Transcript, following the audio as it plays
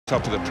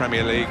top of the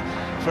Premier League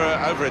for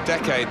over a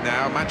decade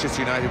now.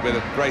 Manchester United with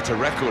a greater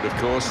record, of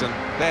course, and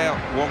they're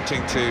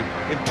wanting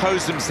to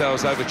impose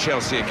themselves over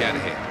Chelsea again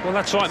here. Well,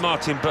 that's right,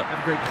 Martin, but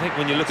I think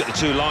when you look at the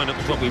two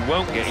lineups, what we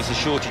won't get is a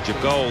shortage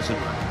of goals,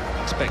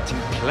 and expecting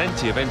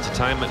plenty of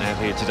entertainment out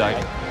here today.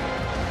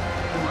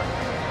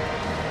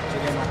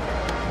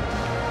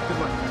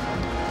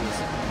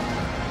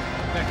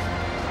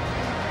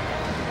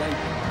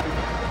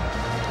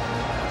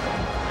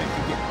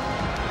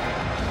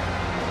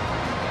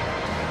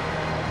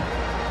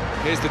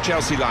 Here's the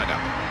Chelsea lineup.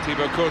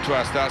 Thibaut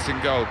Courtois starts in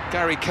goal.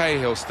 Gary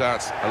Cahill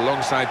starts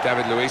alongside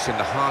David Luiz in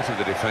the heart of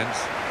the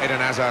defence. Eden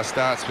Hazard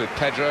starts with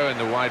Pedro in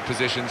the wide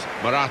positions.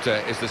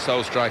 Morata is the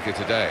sole striker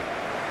today.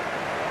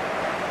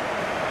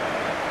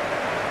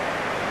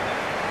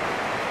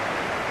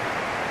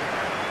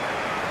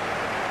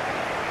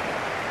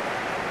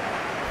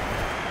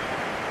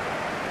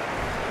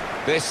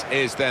 This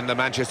is then the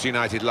Manchester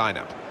United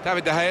lineup.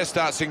 David De Gea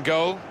starts in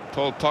goal.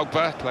 Paul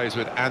Pogba plays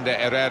with Ander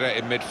Herrera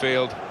in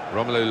midfield.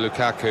 Romelu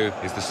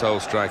Lukaku is the sole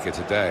striker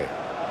today.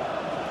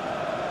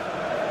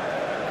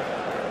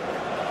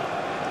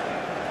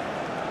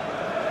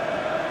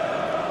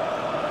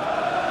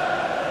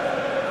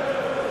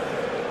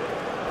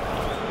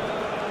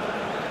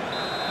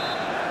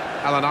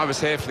 Alan, I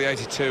was here for the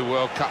 '82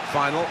 World Cup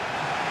final.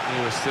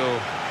 You were still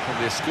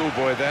probably a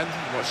schoolboy then,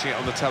 watching it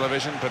on the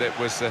television, but it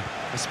was a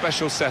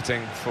special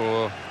setting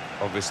for,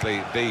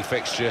 obviously, the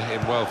fixture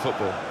in world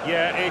football.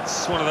 Yeah,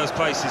 it's one of those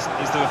places.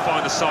 Is there a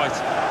finer sight?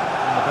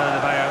 And the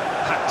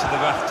Bernabeu packed to the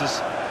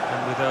rafters,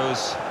 and with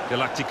those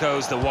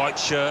Galacticos, the white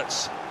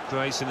shirts,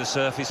 gracing the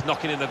surface,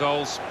 knocking in the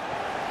goals.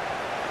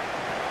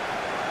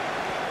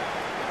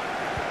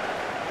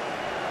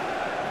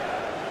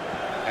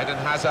 Eden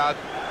Hazard.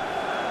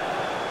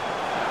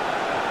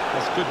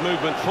 There's good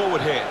movement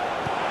forward here.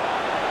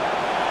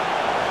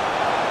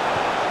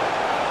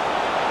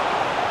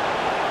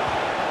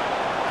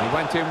 He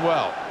went in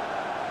well.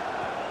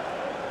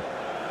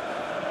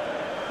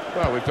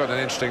 Well, we've got an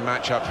interesting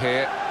match-up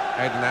here.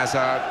 Eden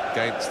Hazard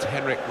against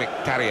Henrik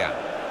Mkhitaryan.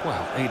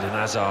 Well, Eden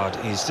Hazard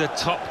is a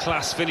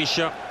top-class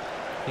finisher.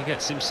 He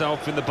gets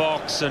himself in the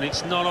box, and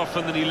it's not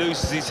often that he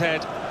loses his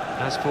head.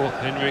 As for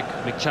Henrik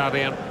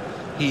Mkhitaryan,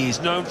 he is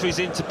known for his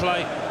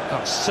interplay,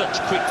 got such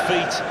quick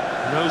feet,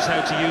 knows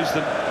how to use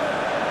them.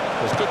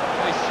 It's good.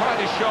 He's tried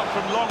his shot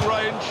from long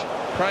range.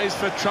 Praise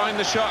for trying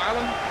the shot,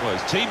 Alan. Well,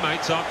 his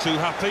teammates aren't too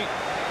happy.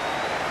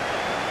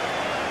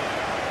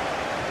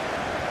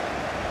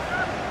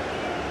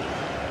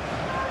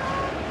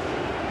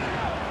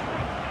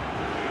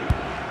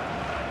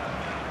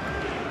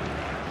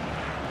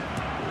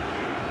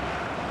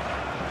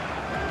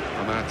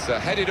 And that's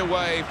headed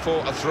away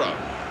for a throw.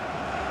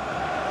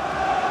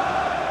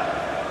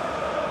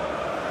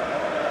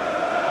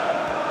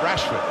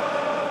 Rashford.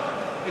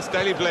 It's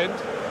Daley Blind.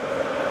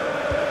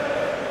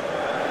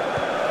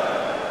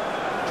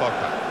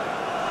 Pogba.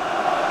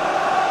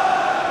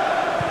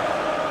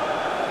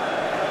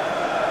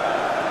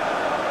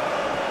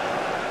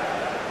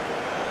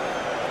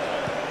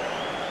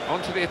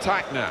 On to the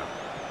attack now.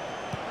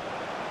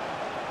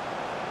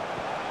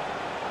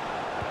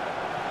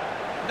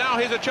 Now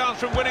here's a chance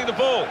from winning the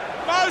ball.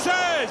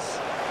 Moses!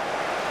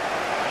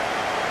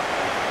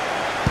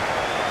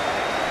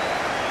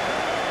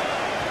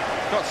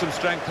 Got some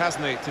strength,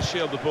 hasn't he, to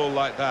shield the ball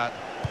like that.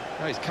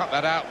 Oh, he's cut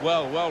that out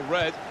well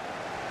read.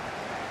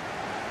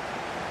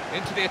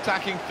 Into the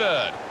attacking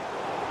third.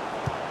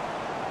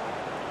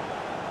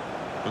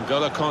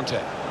 N'Golo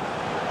Kanté.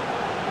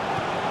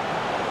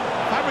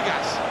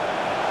 Fabregas.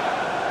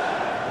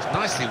 It was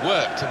nicely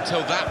worked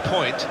until that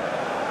point,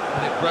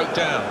 and it broke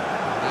down.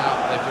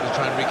 Now they've got to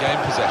try and regain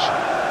possession.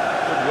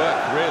 Good work,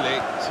 really,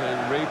 to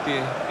read the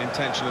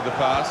intention of the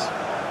pass.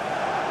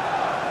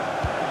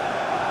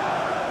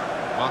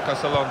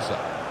 Marcos Alonso.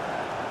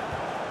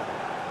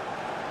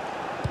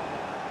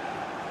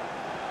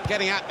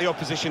 Getting at the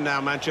opposition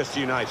now, Manchester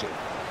United.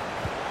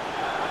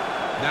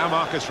 Now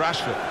Marcus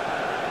Rashford.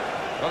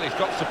 Well, he's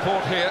got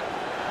support here.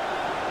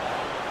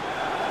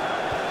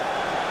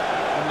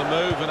 On the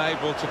move and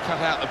able to cut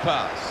out the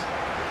pass.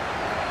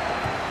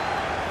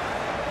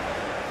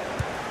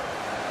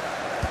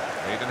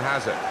 Eden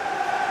Hazard.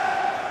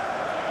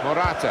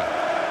 Morata.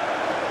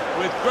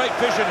 With great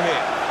vision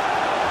here.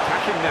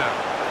 Attacking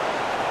now.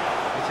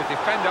 It's a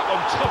defender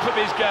on top of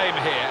his game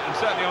here, and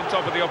certainly on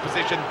top of the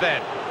opposition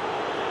then.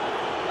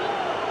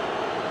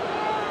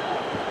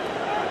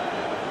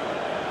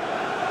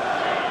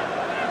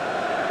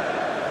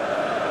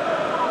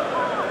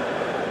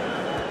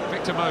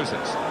 Victor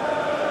Moses.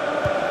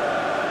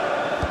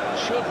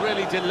 Should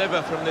really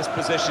deliver from this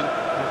position,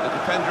 with the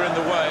defender in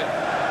the way.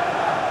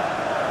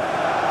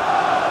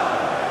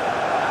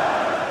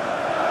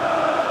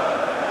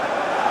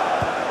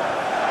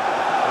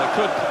 They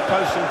could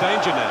pose some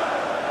danger now.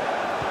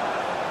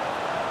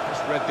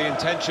 Just read the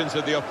intentions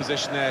of the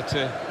opposition there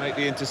to make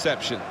the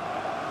interception.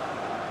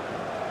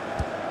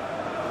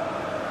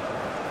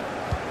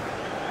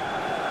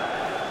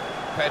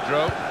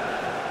 Pedro.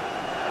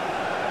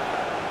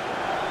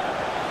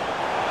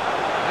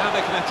 Now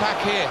they can attack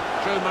here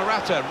through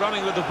Morata,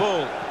 running with the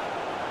ball.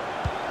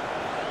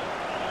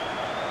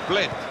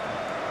 Blind.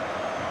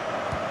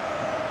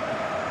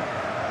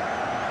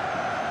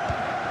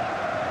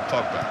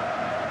 Pogba.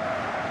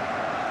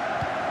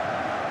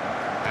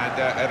 And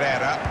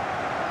Herrera.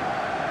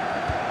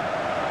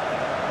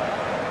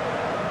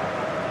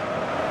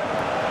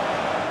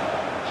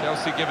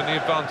 Chelsea given the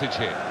advantage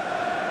here.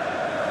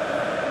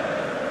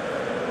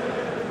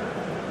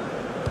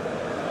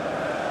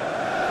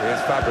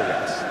 Here's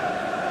Fabregas.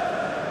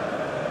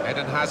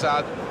 Eden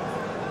Hazard.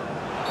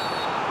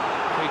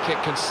 Free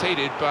kick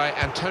conceded by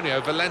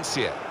Antonio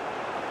Valencia.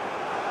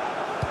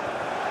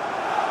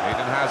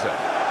 Eden Hazard.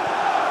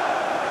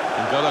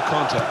 N'Golo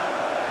Kanté.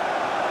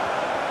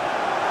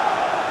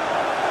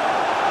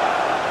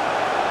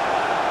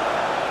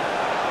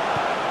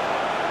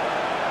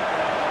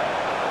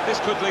 This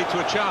could lead to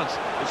a chance.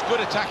 It's good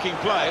attacking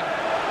play.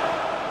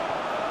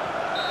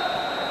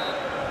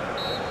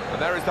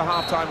 And there is the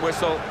half-time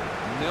whistle.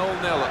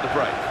 0-0 at the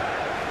break.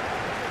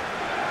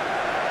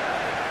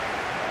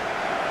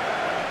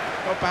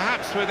 Well,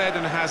 perhaps with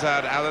Eden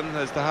Hazard, Alan,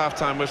 as the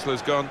half-time whistle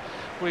has gone,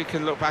 we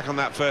can look back on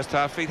that first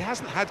half. He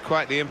hasn't had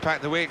quite the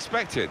impact that we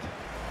expected.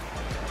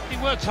 He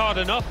worked hard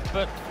enough,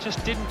 but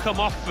just didn't come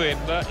off for him.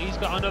 But he's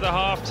got another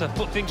half to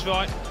put things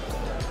right.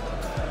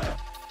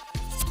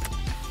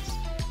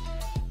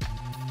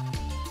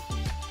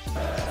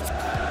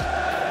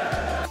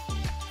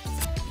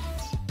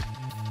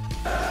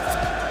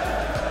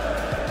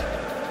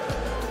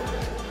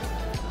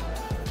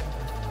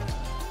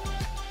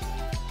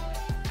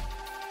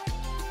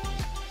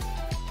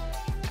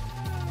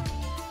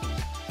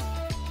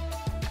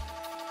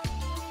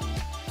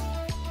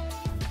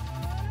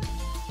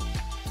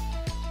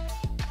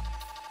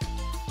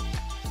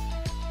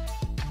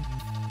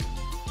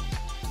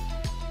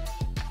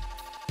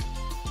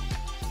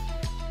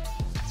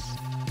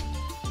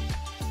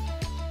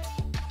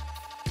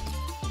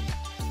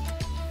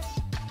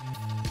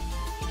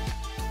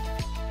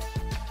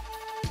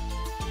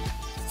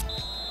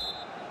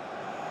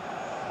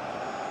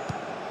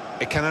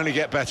 It can only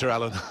get better,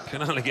 Alan.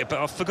 Can only get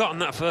better. I've forgotten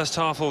that first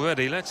half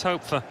already. Let's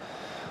hope for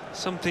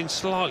something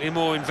slightly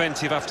more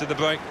inventive after the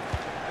break.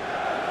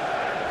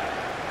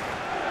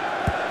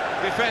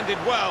 Defended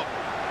well.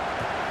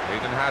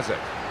 Eden Hazard.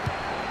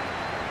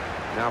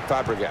 Now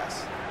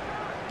Fabregas.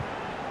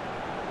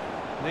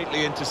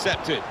 Neatly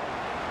intercepted.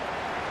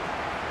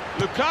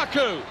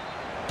 Lukaku.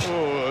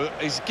 Oh,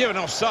 he's given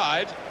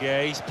offside.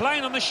 Yeah, he's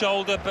playing on the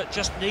shoulder, but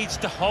just needs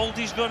to hold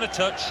his run a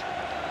touch.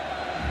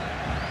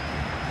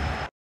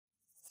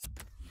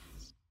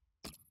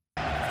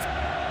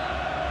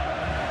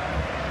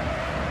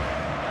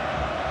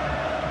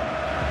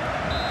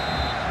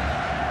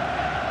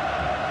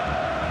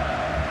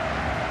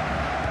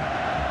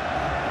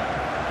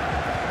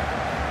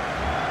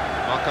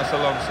 Marcos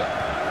Alonso.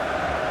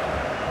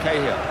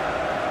 Cahill.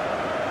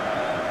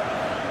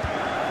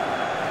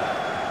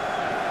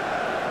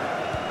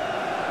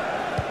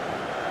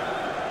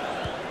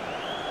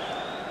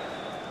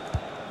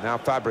 Now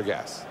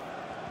Fabregas.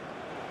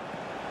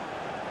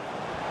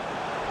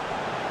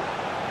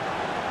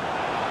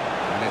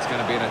 And it's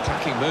going to be an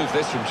attacking move,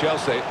 this, from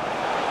Chelsea.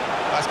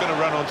 That's going to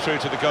run on through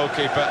to the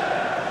goalkeeper.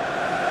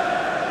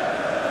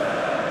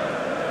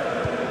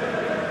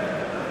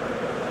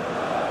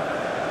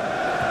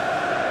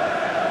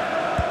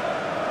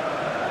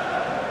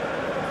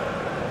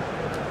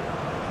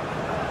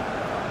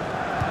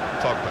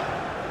 Pogba.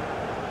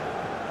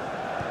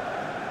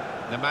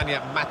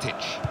 Nemanja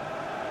Matic.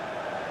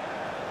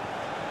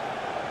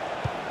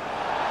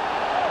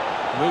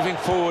 Moving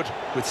forward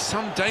with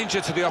some danger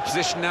to the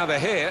opposition now they're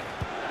here.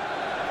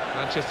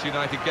 Manchester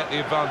United get the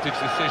advantage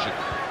decision.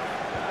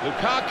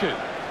 Lukaku.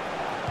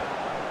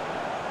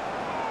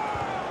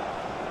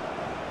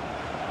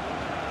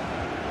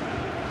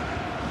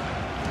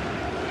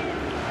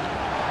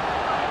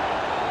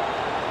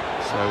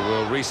 So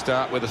we'll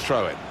restart with a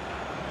throw-in.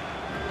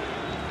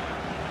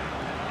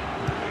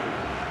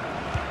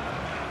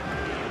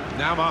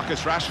 Now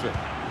Marcus Rashford.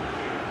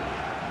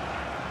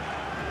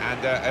 And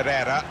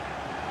Herrera.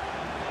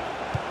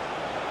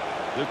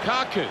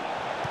 Lukaku.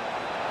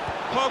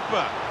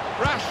 Pogba.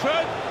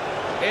 Rashford.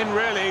 In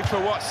really for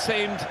what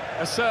seemed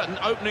a certain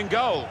opening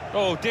goal.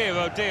 Oh dear,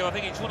 I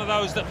think it's one of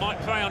those that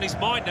might prey on his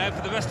mind now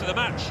for the rest of the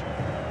match.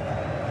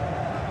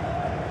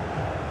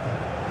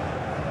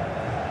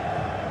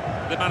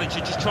 The manager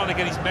just trying to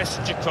get his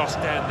message across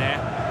down there.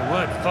 They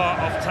weren't far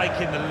off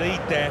taking the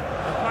lead there.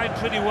 They're playing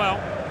pretty well.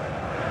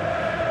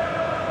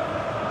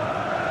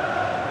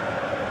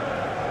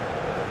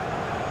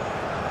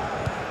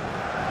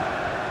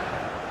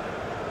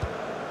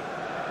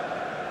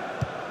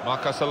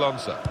 Marcos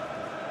Alonso.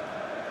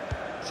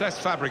 Cesc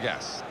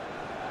Fabregas.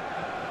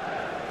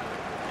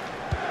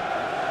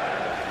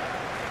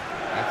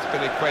 That's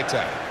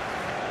Spilicueta.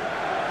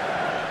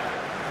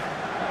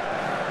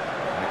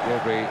 It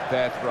will be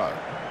their throw.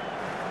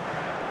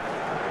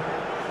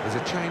 There's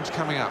a change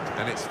coming up,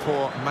 and it's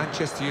for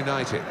Manchester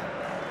United.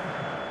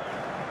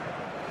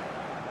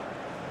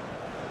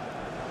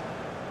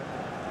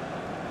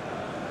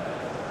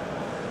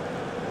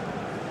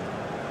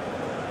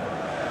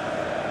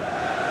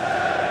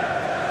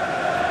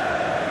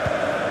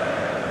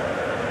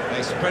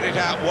 Spread it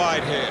out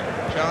wide here.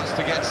 Chance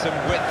to get some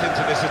width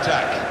into this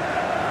attack.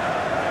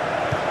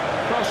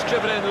 Cross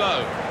driven in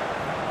low.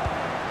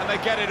 And they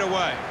get it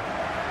away.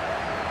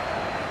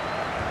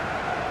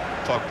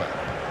 Pogba.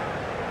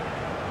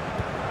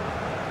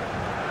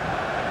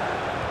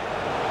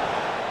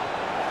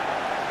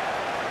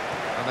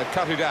 And they've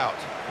cut it out.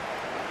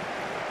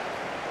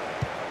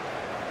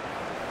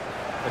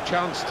 A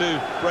chance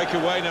to break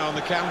away now on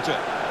the counter.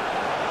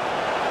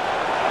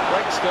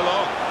 Break still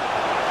on.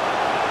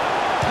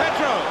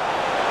 Pedro!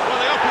 Well,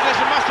 the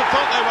opposition must have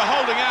thought they were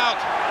holding out,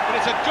 but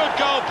it's a good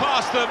goal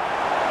past them.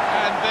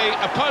 And the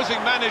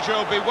opposing manager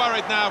will be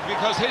worried now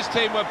because his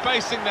team were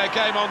basing their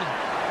game on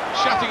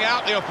shutting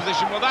out the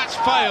opposition. Well, that's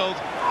failed.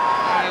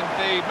 And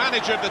the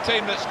manager of the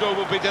team that scored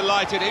will be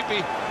delighted. He'd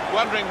be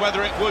wondering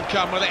whether it would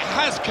come. Well, it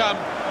has come,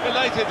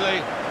 belatedly,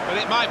 but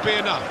it might be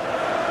enough.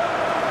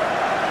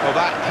 Well,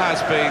 that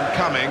has been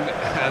coming,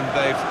 and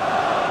they've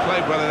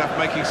played well enough,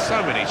 making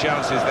so many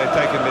chances. They've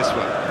taken this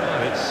one.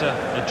 It's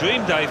a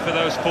dream day for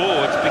those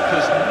forwards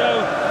because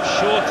no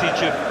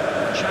shortage of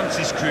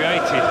chances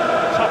created.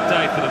 Top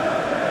day for them.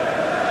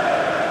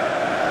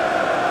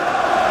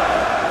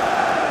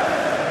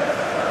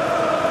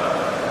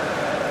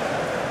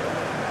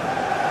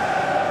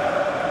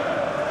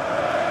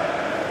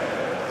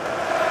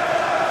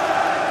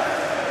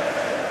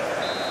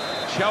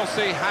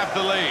 Chelsea have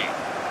the lead.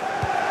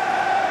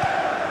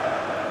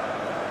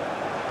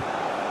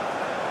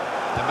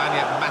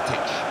 Nemanja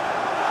Matic.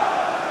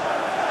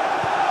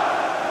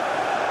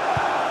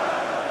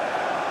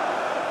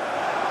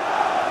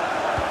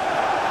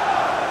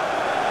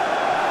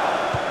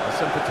 There's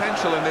some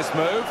potential in this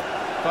move.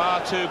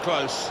 Far too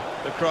close.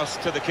 The cross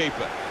to the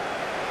keeper.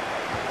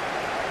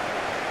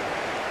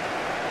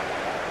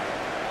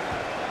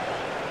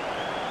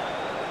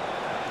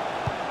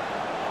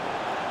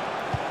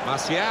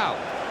 Martial.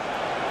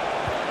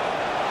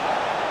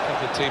 A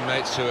couple of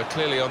teammates who are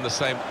clearly on the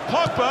same.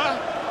 Pogba!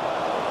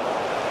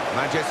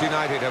 Manchester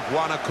United have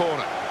won a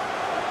corner.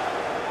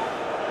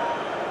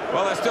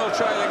 Well, they're still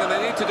trailing and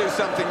they need to do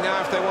something now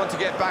if they want to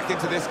get back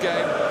into this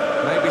game.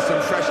 Maybe some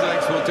fresh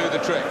legs will do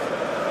the trick.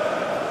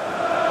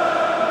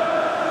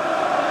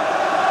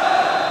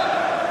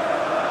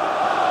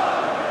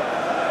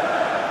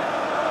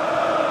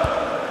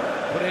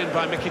 Put in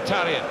by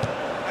Mkhitaryan.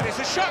 And it's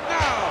a shot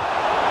now!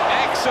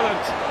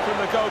 Excellent from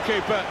the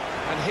goalkeeper.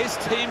 And his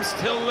team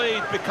still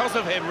lead because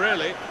of him,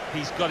 really.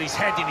 He's got his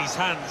head in his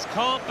hands.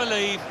 Can't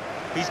believe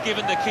he's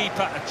given the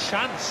keeper a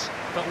chance,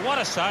 but what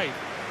a save.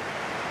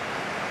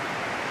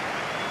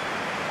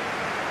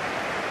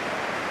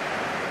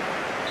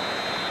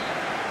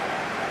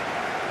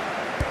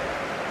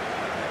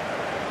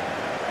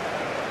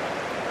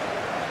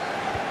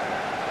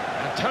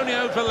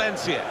 Antonio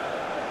Valencia.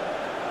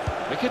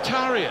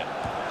 Mkhitaryan.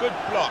 Good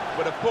block,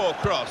 but a poor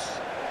cross.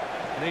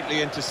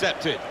 Neatly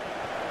intercepted.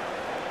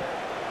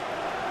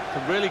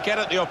 Can really get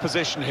at the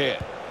opposition here.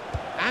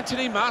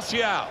 Anthony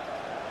Martial.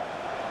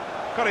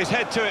 Got his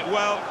head to it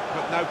well,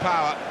 but no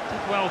power.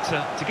 Did well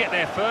to get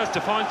there first,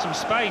 to find some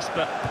space,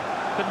 but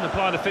couldn't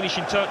apply the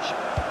finishing touch.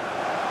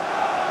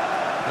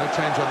 No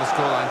change on the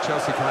scoreline.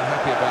 Chelsea quite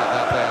happy about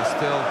that. They are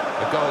still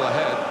a goal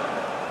ahead.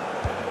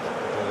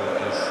 The ball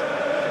is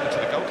given to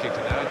the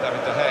goalkeeper now,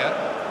 David De Gea.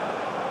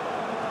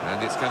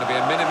 And it's going to be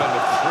a minimum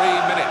of 3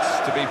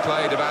 minutes to be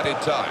played of added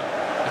time.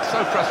 It's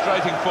so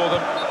frustrating for them.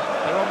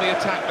 They're on the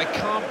attack, they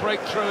can't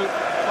break through.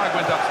 Flag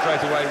went up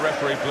straight away,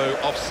 referee blew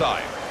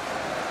offside.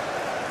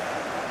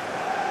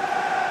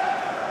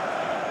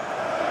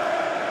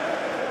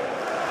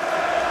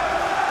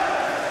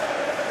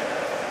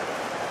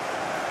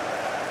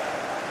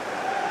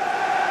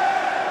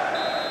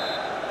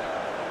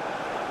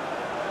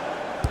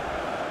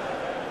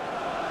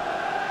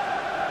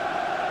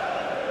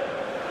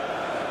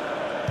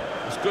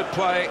 It was good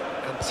play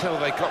until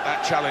they got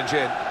that challenge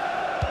in.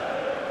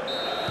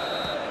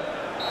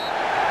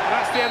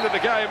 That's the end of the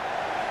game.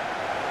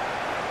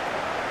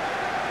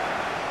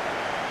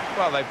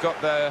 Well, they've got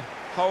their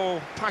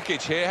whole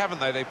package here, haven't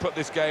they? They put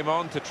this game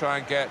on to try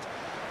and get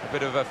a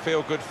bit of a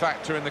feel-good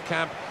factor in the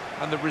camp,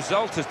 and the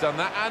result has done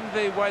that, and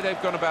the way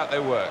they've gone about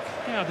their work.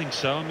 Yeah, I think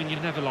so. I mean, you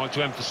never like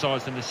to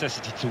emphasise the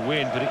necessity to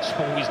win, but it's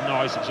always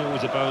nice, it's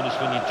always a bonus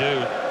when you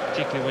do,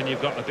 particularly when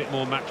you've got a bit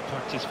more match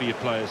practice for your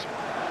players.